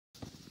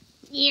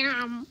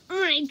Yeah,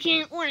 I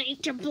can't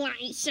wait to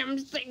play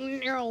something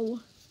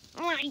new.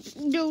 Like,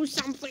 do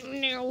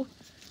something new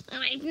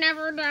I've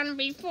never done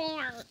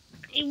before.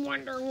 I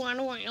wonder what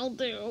I'll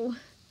do.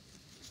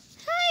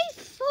 Hi,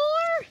 4.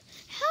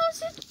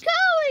 How's it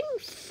going,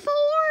 4?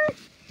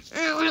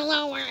 Oh,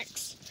 hello,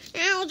 X.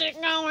 How's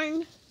it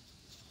going?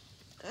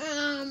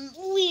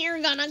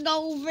 We're gonna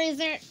go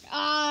visit,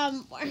 how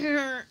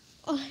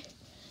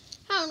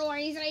do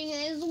I say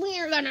this?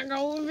 We're gonna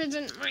go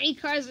visit my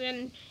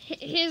cousin.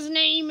 His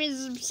name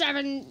is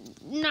 7,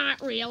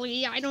 not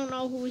really. I don't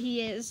know who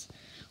he is.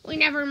 We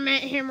never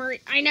met him,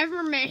 I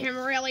never met him,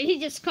 really. He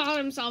just called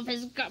himself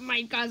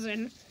my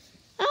cousin.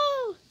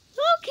 Oh,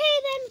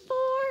 okay then, 4.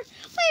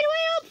 Wait,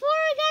 4,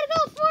 I gotta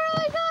go, 4, oh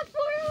my god,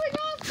 4, oh my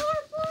god, 4,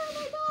 oh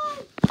my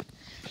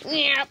god.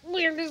 Yeah,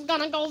 we're just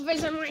gonna go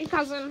visit my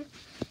cousin.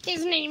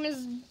 His name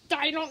is,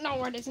 I don't know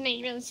what his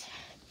name is.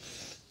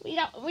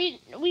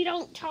 We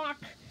don't talk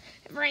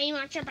very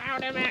much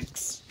about him,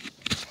 X.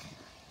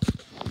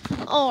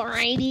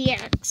 Alrighty,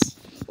 X.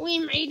 We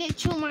made it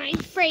to my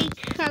fake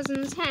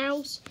cousin's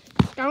house.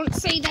 Don't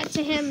say that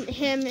to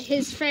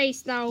his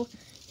face, though.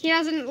 He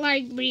doesn't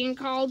like being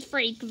called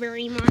fake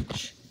very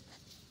much.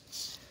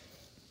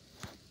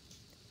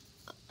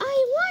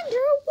 I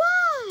wonder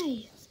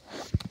why.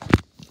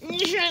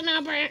 Shut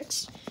up,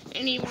 X.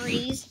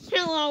 Anyways,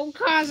 hello,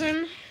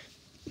 cousin.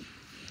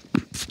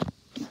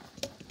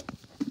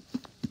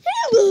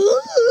 Hello.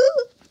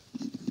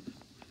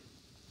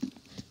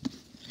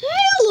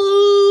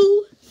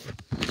 Hello.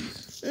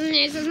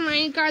 This is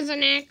my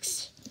cousin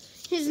X.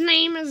 His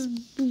name is,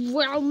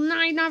 well,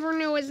 I never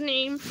knew his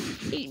name.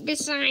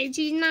 Besides,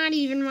 he's not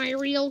even my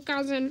real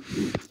cousin.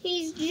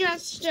 He's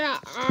just,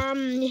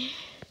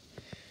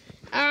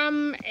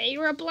 a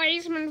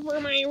replacement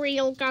for my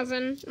real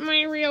cousin.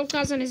 My real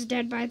cousin is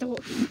dead, by the way.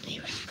 My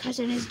real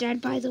cousin is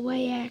dead, by the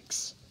way,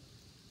 X.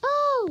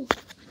 Oh.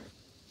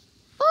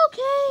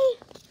 Okay.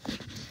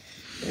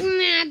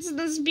 That's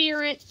the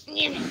spirit.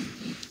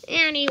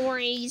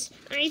 Anyways,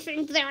 I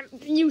think that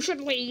you should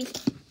leave.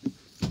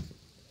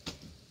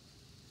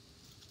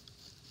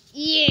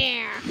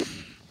 Yeah.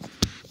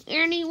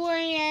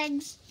 Anyway,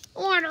 Eggs,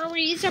 what are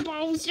we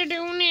supposed to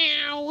do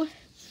now?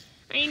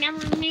 I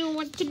never knew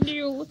what to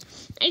do.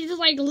 I just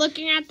like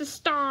looking at the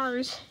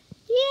stars.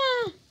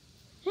 Yeah,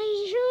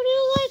 I sure do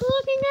like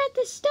looking at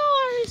the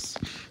stars.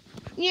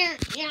 Yeah,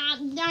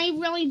 I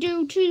really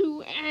do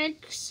too,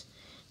 X.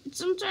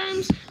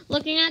 Sometimes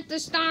looking at the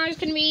stars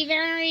can be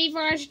very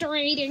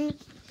frustrating.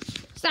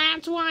 So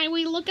that's why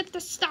we look at the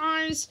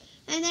stars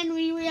and then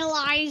we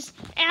realize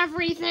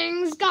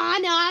everything's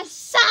gonna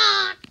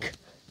suck.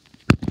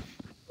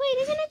 Wait,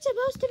 isn't it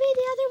supposed to be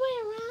the other way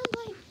around?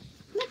 Like,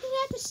 looking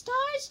at the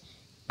stars,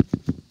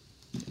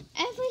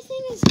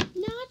 everything is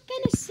not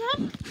gonna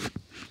suck?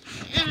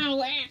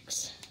 Oh,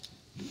 X.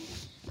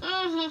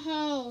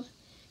 Oh,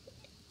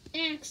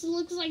 X,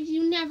 looks like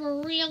you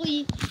never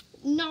really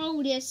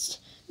noticed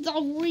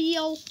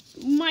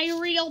my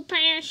real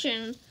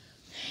passion.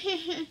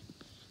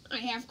 I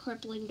have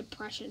crippling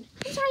depression.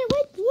 I'm sorry,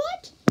 wait,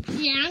 what?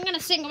 Yeah, I'm gonna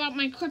sing about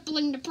my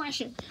crippling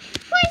depression.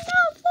 Wait,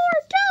 no, 4,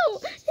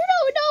 don't! You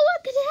don't know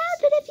what could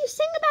happen if you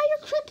sing about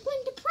your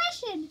crippling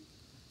depression.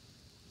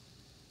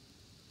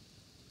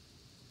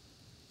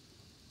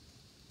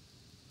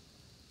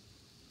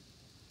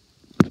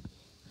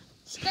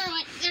 Screw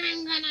it,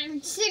 I'm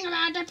gonna sing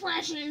about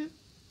depression.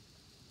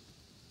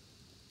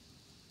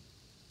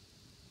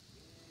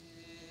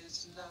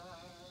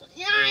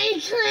 I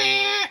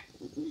can't.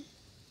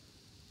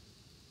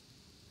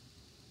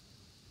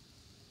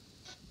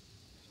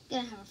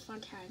 Gonna have a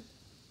fun time.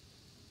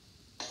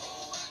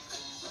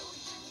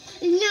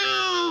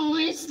 No,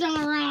 it's the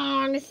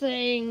wrong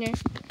thing.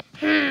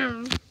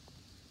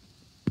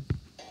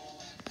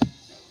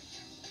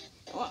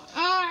 Well,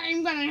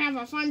 I'm gonna have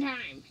a fun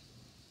time.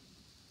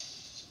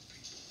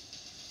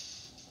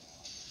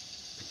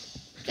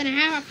 Gonna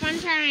have a fun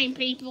time,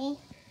 people.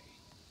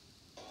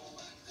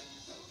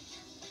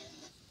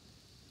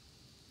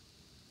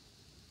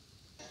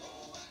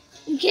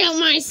 Kill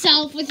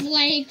myself with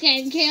flake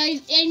and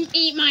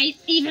eat my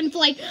even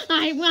flake.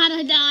 I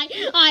wanna die.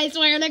 I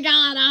swear to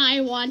God, I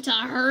want to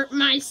hurt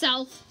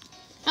myself.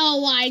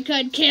 Oh, I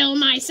could kill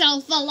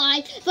myself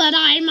alive, but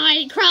I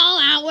might crawl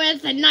out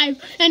with a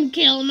knife and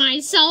kill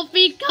myself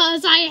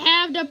because I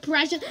have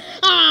depression.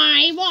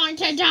 I want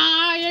to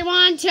die. I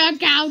want to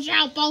gouge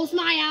out both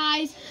my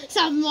eyes.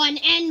 Someone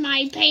end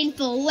my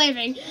painful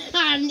living.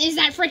 Is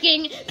that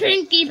freaking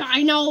Pinkie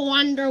Pie? No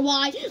wonder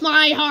why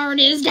my heart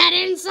is dead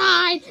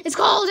inside. It's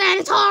cold and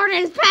it's hard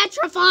and it's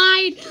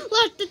petrified.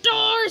 Lock the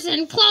doors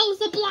and close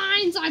the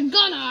blinds. I'm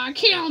gonna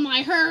kill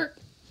my hurt.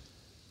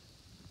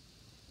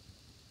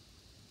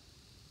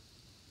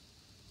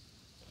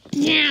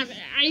 Yeah,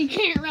 I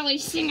can't really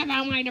sing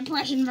about my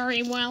depression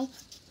very well.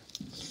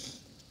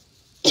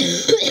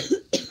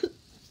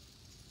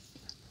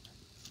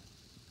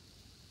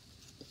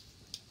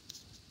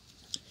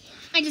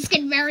 I just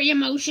get very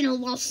emotional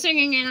while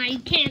singing and I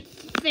can't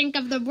think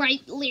of the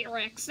right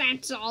lyrics,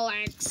 that's all,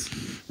 X.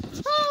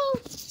 Oh,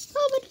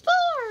 but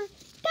 4,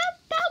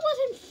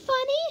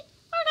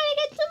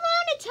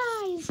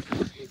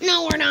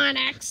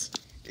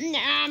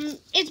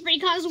 It's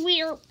because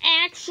we're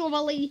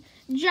actually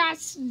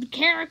just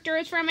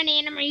characters from an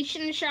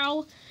animation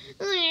show.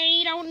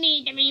 You don't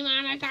need to be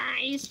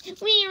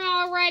monetized. We're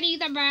already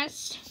the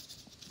best.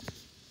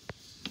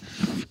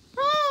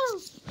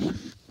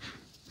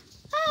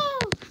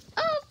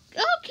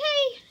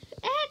 Okay.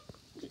 At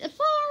 4,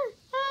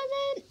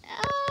 then,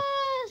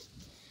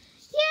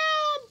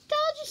 yeah,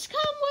 they'll just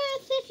come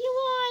with if you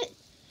want.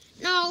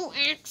 No,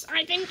 X,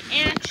 I think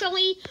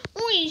actually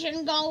we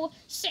should go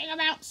sing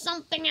about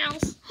something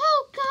else.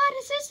 Oh, God,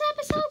 is this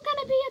episode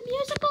gonna be a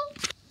musical?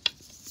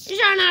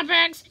 Shut up,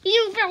 X,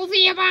 you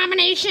filthy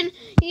abomination.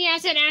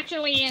 Yes, it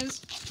actually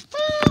is.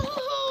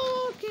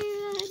 Oh,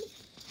 God.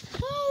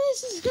 Oh,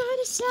 this is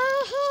gonna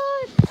suck.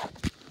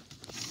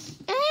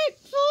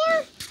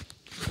 4,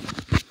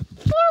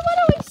 what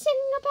are we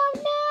singing about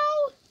now?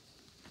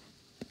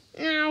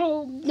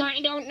 No,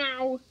 I don't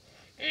know.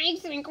 I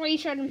think we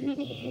should... No,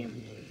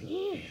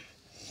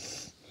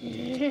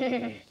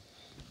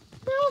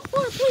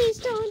 4, please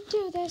don't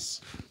do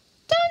this.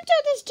 Don't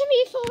do this to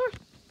me, 4.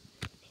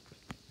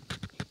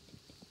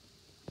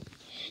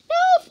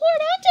 No, 4,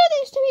 don't do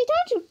this to me.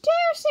 Don't you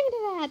dare sing to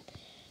that.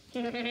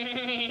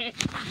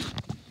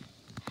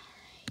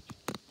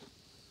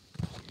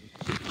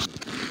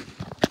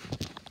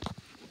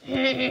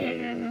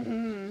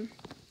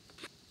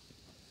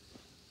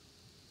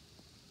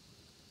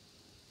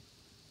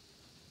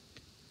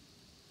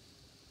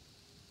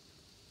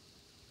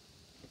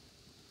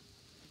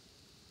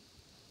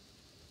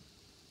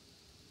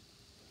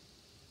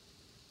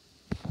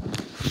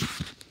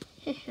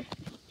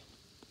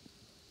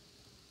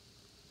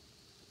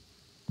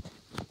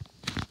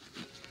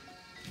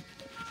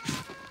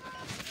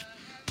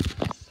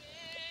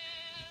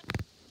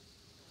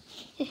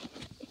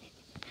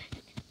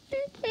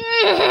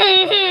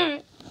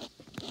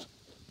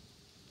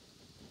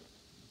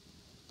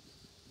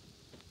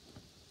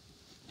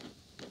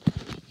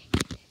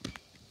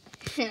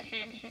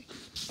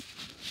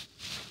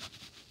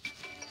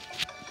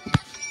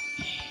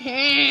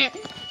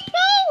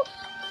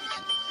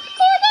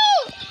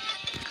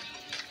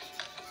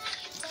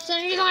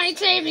 Send light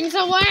savings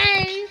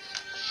away!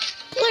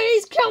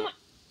 Please kill me!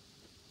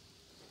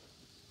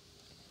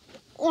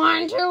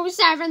 1, 2,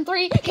 7,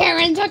 3.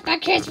 Karen took the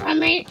kiss from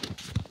me.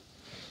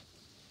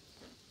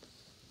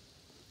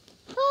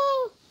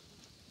 Oh,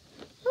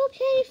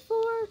 okay,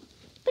 4.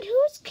 But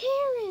who's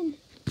Karen?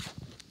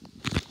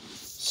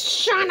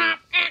 Shut up,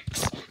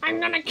 X! I'm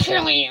gonna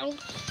kill you.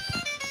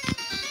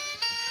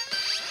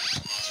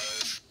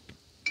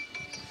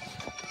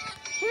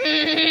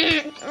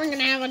 We're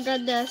gonna have a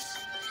good this.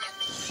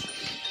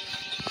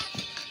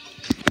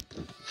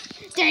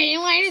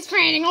 Daylight is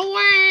fading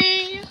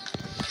away.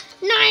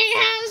 Night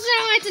has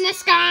silhouettes in the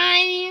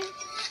sky.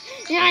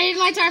 United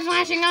lights are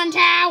flashing on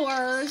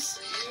towers.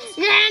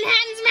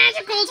 Manhattan's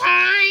magical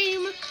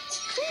time.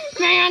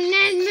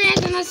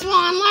 Manhattan's in the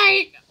Swan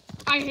Lake.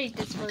 I hate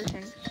this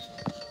version.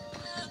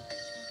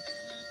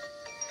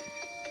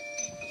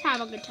 Let's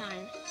have a good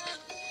time.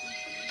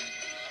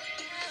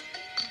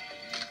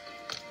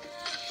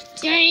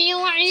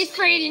 Daylight is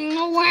fading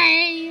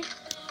away.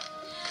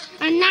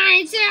 A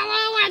night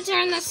silhouettes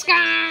are in the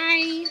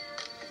sky.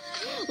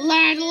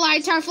 LED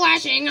lights are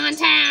flashing on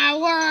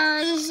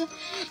towers.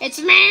 It's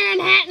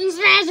Manhattan's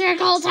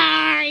magical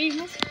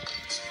time.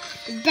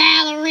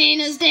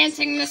 Ballerinas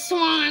dancing the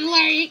Swan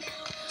Lake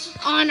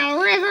on a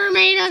river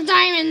made of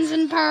diamonds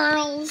and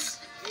pearls.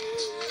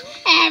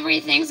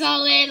 Everything's a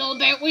little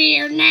bit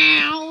weird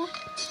now,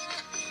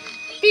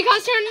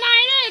 because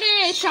tonight it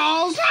is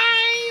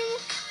showtime.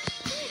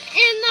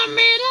 In the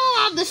middle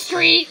of the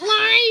street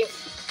life,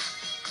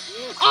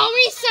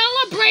 always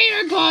celebrate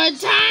our good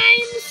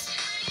times,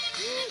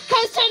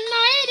 'cause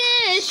tonight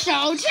is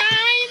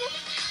showtime.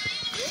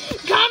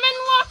 Come and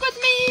walk with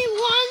me,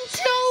 1,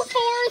 2,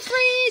 4,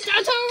 3,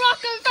 down to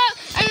Rockefeller.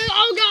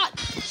 Oh God,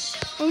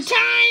 oh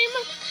time.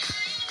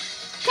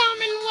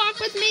 Come and walk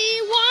with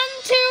me, 1,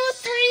 2,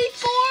 3,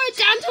 4,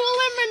 down to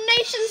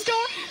Eliminations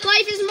door.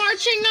 Life is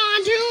marching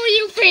on. Do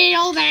you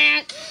feel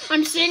that?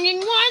 I'm singing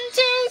 1,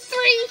 2,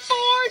 3,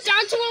 4,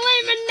 down to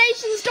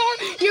Eliminations door.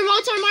 Your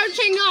votes are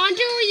marching on.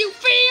 Do you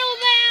feel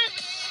that?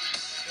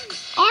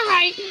 All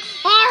right.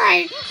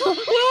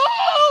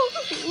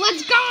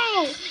 Let's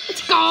go.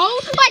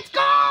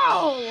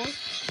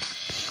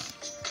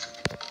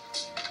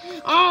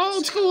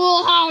 Old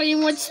school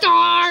Hollywood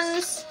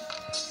stars.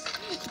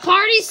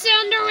 Party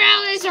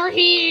Cinderellas are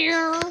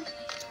here.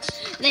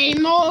 They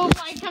move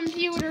like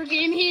computer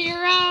game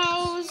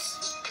heroes,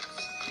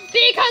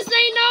 because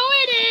they know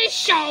it is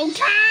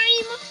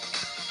showtime.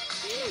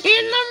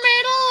 In the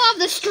middle of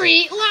the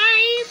street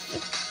life,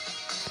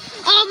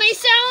 all may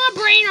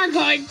celebrate our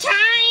good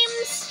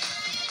times,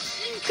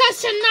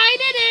 'cause tonight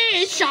it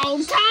is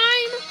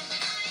showtime.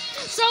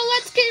 So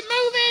let's keep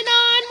moving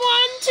on.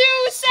 1,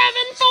 2,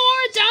 7,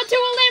 4, down to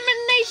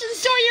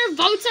Eliminations door. Your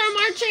votes are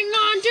marching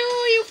on. Do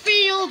you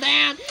feel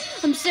that?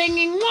 I'm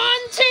singing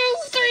 1, 2,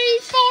 3,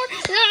 4,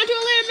 down to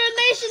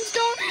Eliminations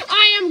door.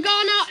 I am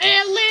gonna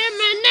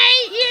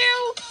eliminate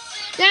you.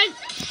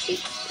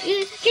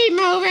 Keep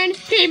moving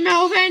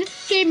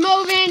keep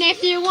moving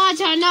if you want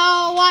to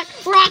know what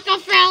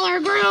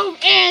Rockefeller Groove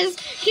is.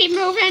 Keep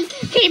moving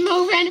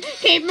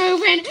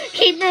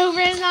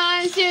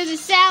on to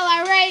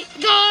celebrate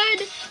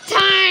good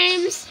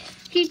times.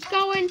 Keep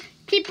going,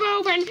 keep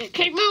moving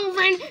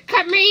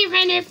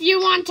if you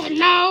want to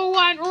know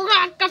what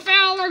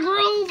Rockefeller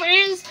Groove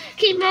is.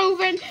 Keep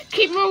moving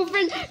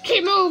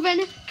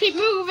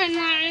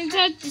on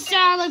to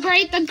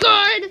celebrate the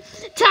good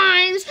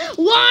times. 1,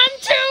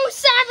 2,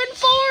 7,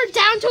 4,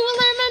 down to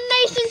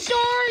elimination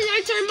store.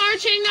 Lights are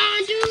marching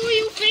on. Do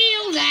you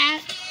feel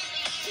that?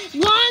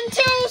 1, 2,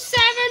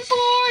 7,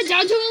 4,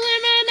 down to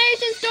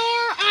elimination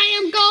store. I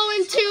am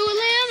going to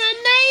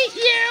eliminate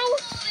you.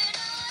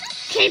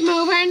 Keep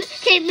moving.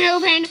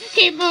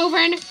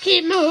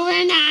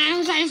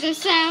 I'm time to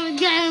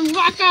celebrate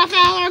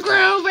Rockefeller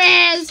Groove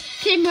is.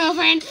 Keep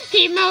moving.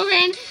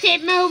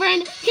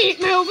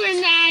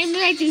 I'm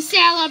ready to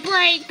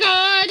celebrate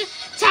good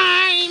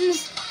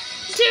times.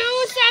 2,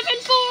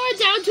 7, 4,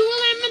 down to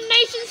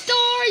elimination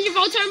store. Your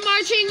votes are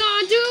marching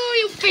on. Do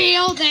you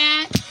feel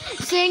that?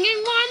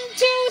 Singing 1,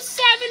 2,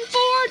 7,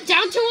 4,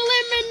 down to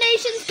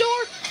elimination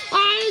store.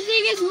 I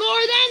think it's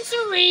more than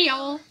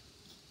surreal.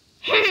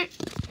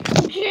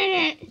 Get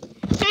it?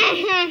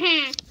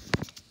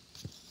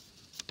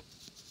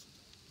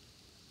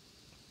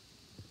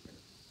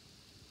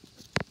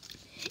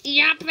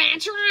 Yup,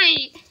 that's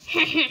right.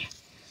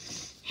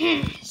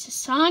 It's a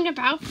song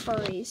about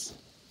furries.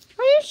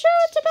 Are you sure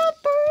it's about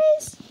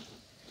furries?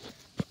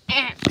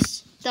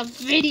 X, the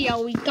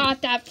video we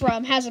got that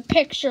from, has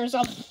pictures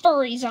of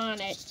furries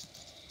on it.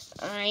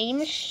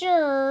 I'm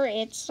sure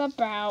it's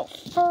about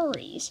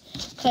furries,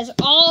 because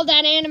all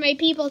that anime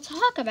people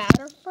talk about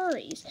are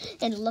furries.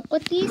 And look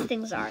what these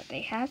things are.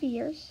 They have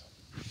ears.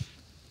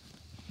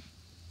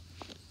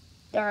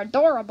 They're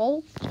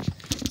adorable.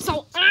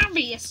 So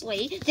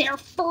obviously, they're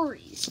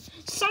furries.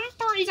 Some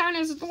furries aren't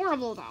as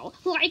adorable, though.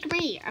 Like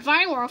me. If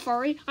I were a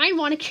furry, I'd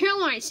want to kill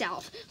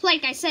myself.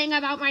 Like I sang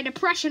about my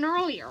depression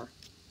earlier.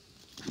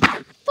 4.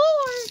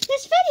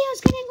 This video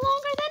is getting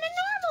longer than a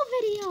normal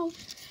video.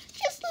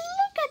 Just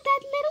look at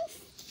that little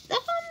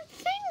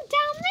thing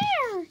down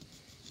there.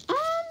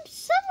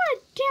 Somewhere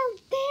down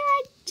there.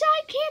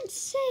 I can't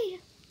see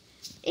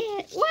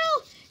it.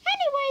 Well,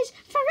 anyways,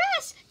 for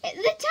us, the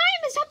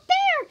time is up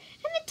there,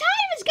 and the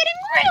time is getting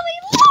really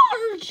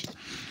large.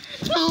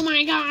 Oh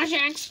my gosh,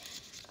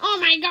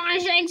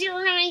 X,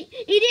 you're right.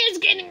 It is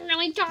getting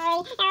really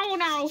tall. Oh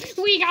no,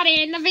 we gotta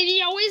end the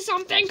video with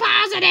something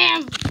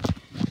positive.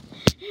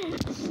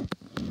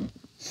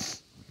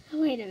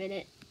 Wait a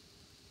minute.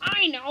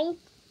 I know.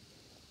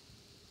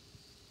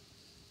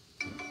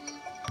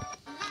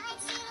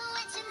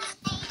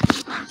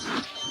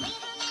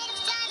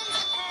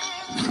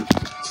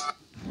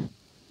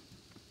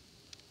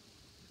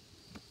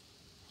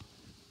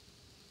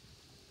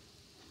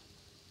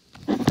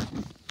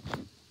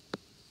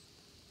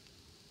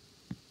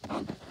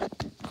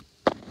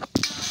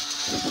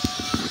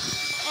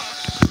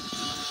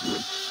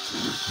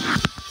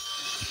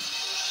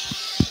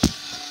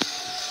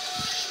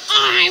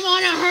 I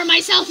want to hurt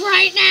myself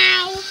right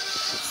now.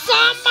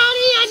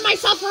 Somebody end my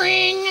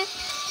suffering.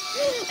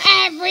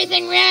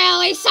 Everything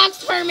really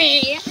sucks for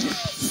me.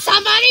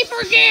 Somebody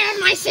forgive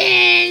my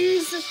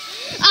sins.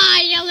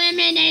 I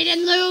eliminated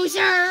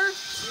Loser.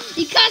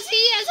 Because he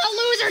is a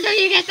loser, do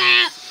you get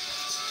that?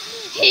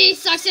 He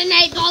sucks and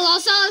 8 Ball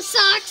also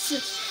sucks.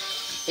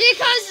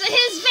 Because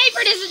his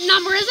favorite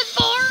number isn't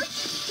 4.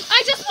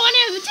 I just want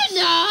him to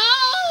know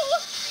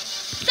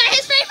that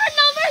his favorite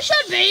number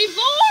should be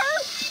 4.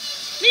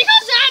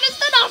 Because that is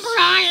the number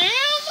I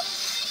am.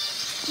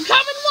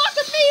 Come and walk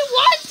with me.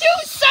 1, 2,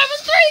 7,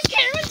 3.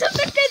 Karen took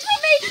the